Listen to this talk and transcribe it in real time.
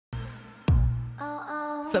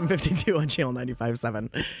7:52 on Channel 95.7.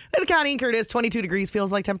 It's Connie and Curtis. 22 degrees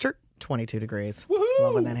feels like temperature. 22 degrees. Woohoo!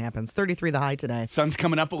 Love when that happens. 33 the high today. Sun's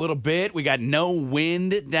coming up a little bit. We got no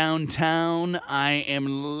wind downtown. I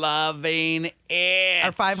am loving it.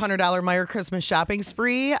 Our $500 Meijer Christmas shopping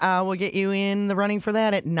spree will get you in the running for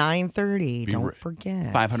that at 9:30. Don't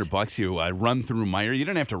forget. $500. You run through Meijer. You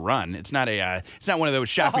don't have to run. It's not one of those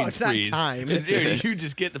shopping it's sprees. not time. Dude, you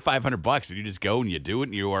just get the $500 and you just go and you do it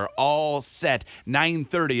and you are all set.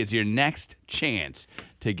 9:30 is your next chance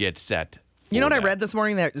to get set. You know what I read this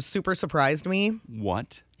morning that super surprised me?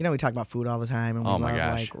 What? You know, we talk about food all the time, and we love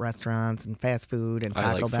like restaurants and fast food and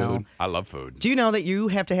Taco Bell. Food. I love food. Do you know that you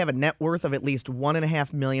have to have a net worth of at least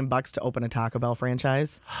 $1.5 million to open a Taco Bell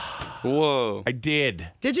franchise? Whoa. I did.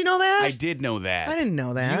 Did you know that? I did know that. I didn't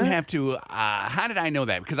know that. You have to. How did I know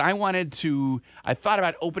that? Because I thought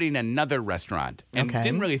about opening another restaurant and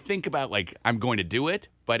didn't really think about like I'm going to do it.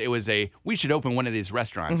 But it was we should open one of these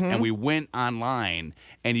restaurants. And we went online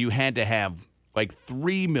and you had to have like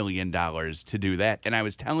 $3 million to do that. And I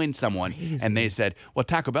was telling someone and they said, well,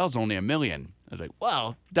 Taco Bell's only $1 million. I was like,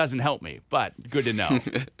 well, doesn't help me, but good to know.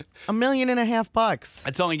 $1.5 million.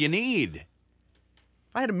 That's all you need.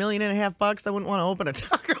 If I had $1.5 million, I wouldn't want to open a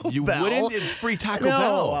Taco Bell. You wouldn't? It's free Taco No,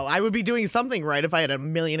 Bell. I would be doing something right if I had $1.5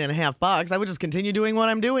 million. I would just continue doing what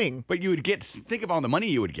I'm doing. But you would think of all the money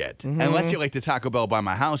you would get. Unless you're like the Taco Bell by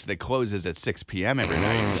my house that closes at 6 p.m. every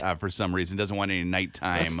night for some reason. Doesn't want any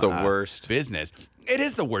nighttime That's the worst business. It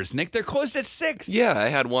is the worst, Nick. They're closed at 6. Yeah, I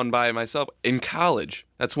had one by myself in college.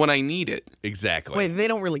 That's when I need it. Exactly. Wait, they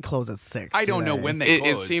don't really close at 6. I don't know when they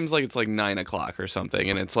close. It seems like it's like 9 o'clock or something,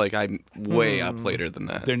 and it's like I'm way up later than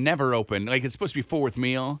that. They're never open. Like, it's supposed to be fourth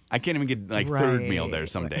meal. I can't even get, like, third meal there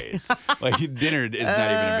some days. Like, dinner is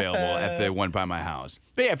not even available at the one by my house.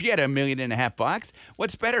 But, yeah, if you had $1.5 million,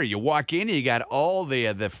 what's better? You walk in, you got all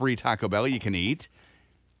the free Taco Bell you can eat.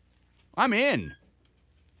 I'm in.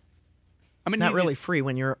 Not really free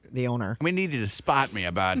when you're the owner. We needed to spot me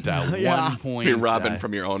about 1 point. You're robbing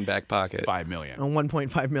from your own back pocket. $5 million.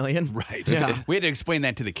 $1.5 million. Right. Yeah. We had to explain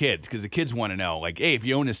that to the kids because the kids want to know, like, hey, if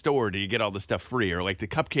you own a store, do you get all the stuff free? Or like the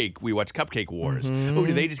cupcake, we watch Cupcake Wars. Oh,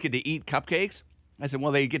 do they just get to eat cupcakes? I said,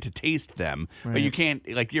 well, they get to taste them, but you can't,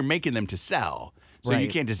 like, you're making them to sell. So you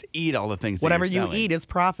can't just eat all the things Whatever that you're you eat is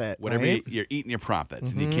profit. Whatever right? you're eating your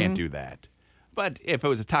profits, and you can't do that. But if it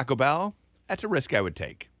was a Taco Bell, that's a risk I would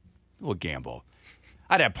take. A little gamble.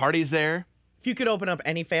 I'd have parties there. If you could open up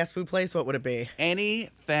any fast food place, what would it be? Any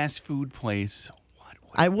fast food place, what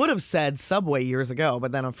would I would have said Subway years ago,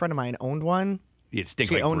 but then a friend of mine owned one. You'd stink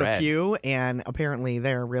She like owned bread. a few, and apparently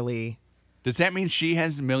they're really Does that mean she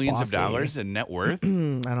has millions bossy. of dollars in net worth? I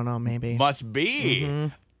don't know, maybe. Must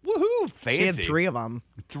be. Woohoo, fancy. She had 3 of them.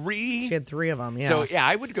 3? She had 3 of them, yeah. So, yeah,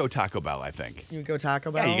 I would go Taco Bell, I think. You would go Taco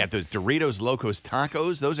Bell? Yeah, you got those Doritos Locos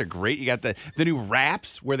Tacos. Those are great. You got the new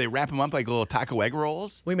wraps where they wrap them up like little taco egg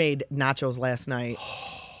rolls. We made nachos last night.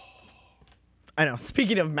 I know.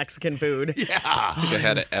 Speaking of Mexican food. Yeah. I think I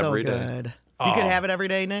had it every day. Good. You could have it every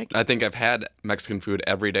day, Nick? I think I've had Mexican food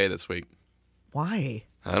every day this week. Why?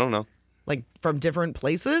 I don't know. Like from different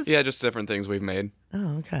places? Yeah, just different things we've made.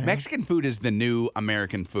 Oh, okay. Mexican food is the new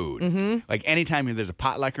American food. Like anytime there's a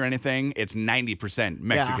potluck or anything, it's 90%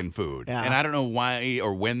 Mexican food. Yeah. And I don't know why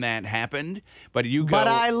or when that happened, but you go. But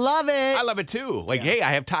I love it. I love it too. Like, hey,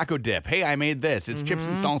 I have taco dip. Hey, I made this. It's chips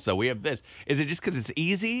and salsa. We have this. Is it just because it's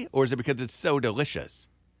easy or is it because it's so delicious?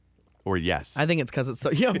 Or yes? I think it's because it's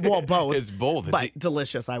so, yeah, well, both. It's both. But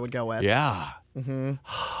delicious, I would go with. Yeah.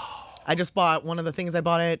 I just bought one of the things I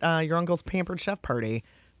bought at your uncle's Pampered Chef party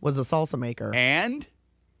was a salsa maker. And?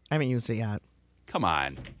 I haven't used it yet. Come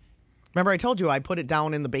on. Remember I told you I put it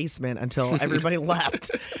down in the basement until everybody left.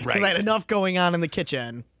 Because Right. I had enough going on in the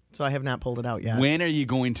kitchen. So I have not pulled it out yet. When are you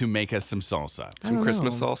going to make us some salsa? Some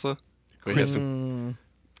Christmas salsa? Can we have some?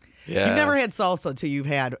 Yeah. You've never had salsa till you've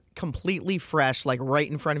had completely fresh, like right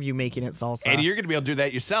in front of you making it salsa. And you're going to be able to do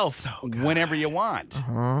that yourself whenever you want.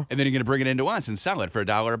 And then you're going to bring it into us and sell it for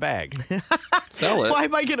 $1 a bag. Sell it. Why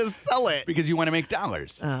am I going to sell it? Because you want to make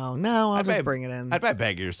dollars. Oh, no, I'll just bring it in. I'd buy a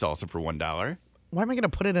bag of your salsa for $1. Why am I going to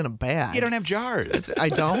put it in a bag? You don't have jars. I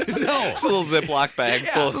don't? No. It's a little Ziploc bag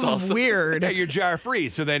full of This salsa. is weird. Yeah, you're jar free.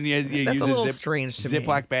 So then you That's use a little zip, strange to me.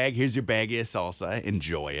 Ziploc bag. Here's your bag of salsa.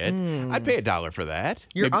 Enjoy it. I'd pay $1 for that.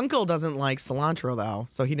 Your Maybe- uncle doesn't like cilantro, though,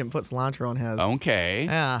 so he didn't put cilantro in his. Okay.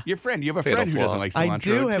 Yeah. Your friend. You have a Fatal friend who flaw. doesn't like cilantro. I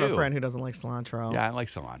do have too. a friend who doesn't like cilantro. Yeah, I like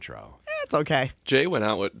cilantro. It's okay. Jay went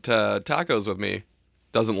out with tacos with me.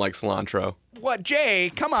 Doesn't like cilantro. What,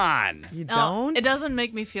 Jay? Come on. You No, don't? it doesn't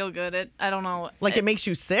make me feel good. I don't know. Like it makes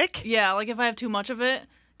you sick? Yeah, like if I have too much of it.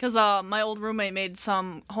 Because my old roommate made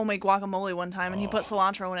some homemade guacamole one time, and he put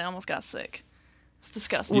cilantro in it and I almost got sick. It's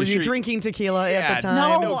disgusting. Were you drinking tequila at the time?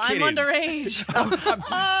 no, no I'm kidding. underage.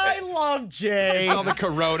 I love Jay. All the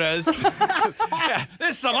Coronas. Yeah,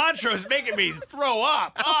 this cilantro is making me throw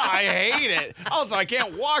up. Oh, I hate it. Also, I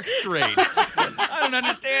can't walk straight. I don't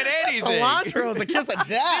understand anything. Cilantro is a kiss of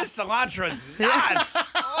death. This cilantro is nuts.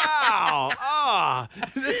 Wow. Oh,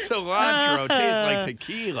 this cilantro tastes like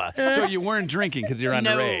tequila. So you weren't drinking because you're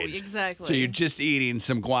No, underage. exactly. So you're just eating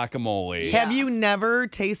some guacamole. Have you never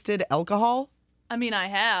tasted alcohol? I mean, I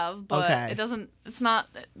have, but Okay. it's not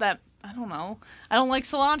that, I don't know. I don't like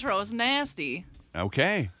cilantro. It's nasty.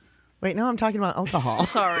 Okay. Wait, no, I'm talking about alcohol.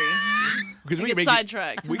 Sorry. Because I get make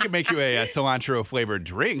sidetracked. we could make you a cilantro flavored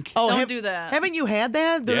drink. Oh, Don't do that. Haven't you had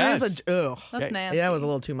that? There is Yes. ugh. That's nasty. Yeah, that was a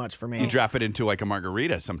little too much for me. You drop it into like a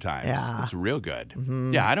margarita sometimes. Yeah. It's real good.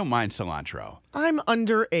 Yeah, I don't mind cilantro. I'm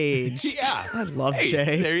underage. Yeah. I love Hey,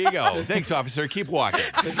 Jay. there you go. Thanks, officer. Keep walking.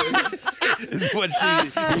 Is what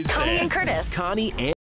he'd Connie say. and Curtis. Connie and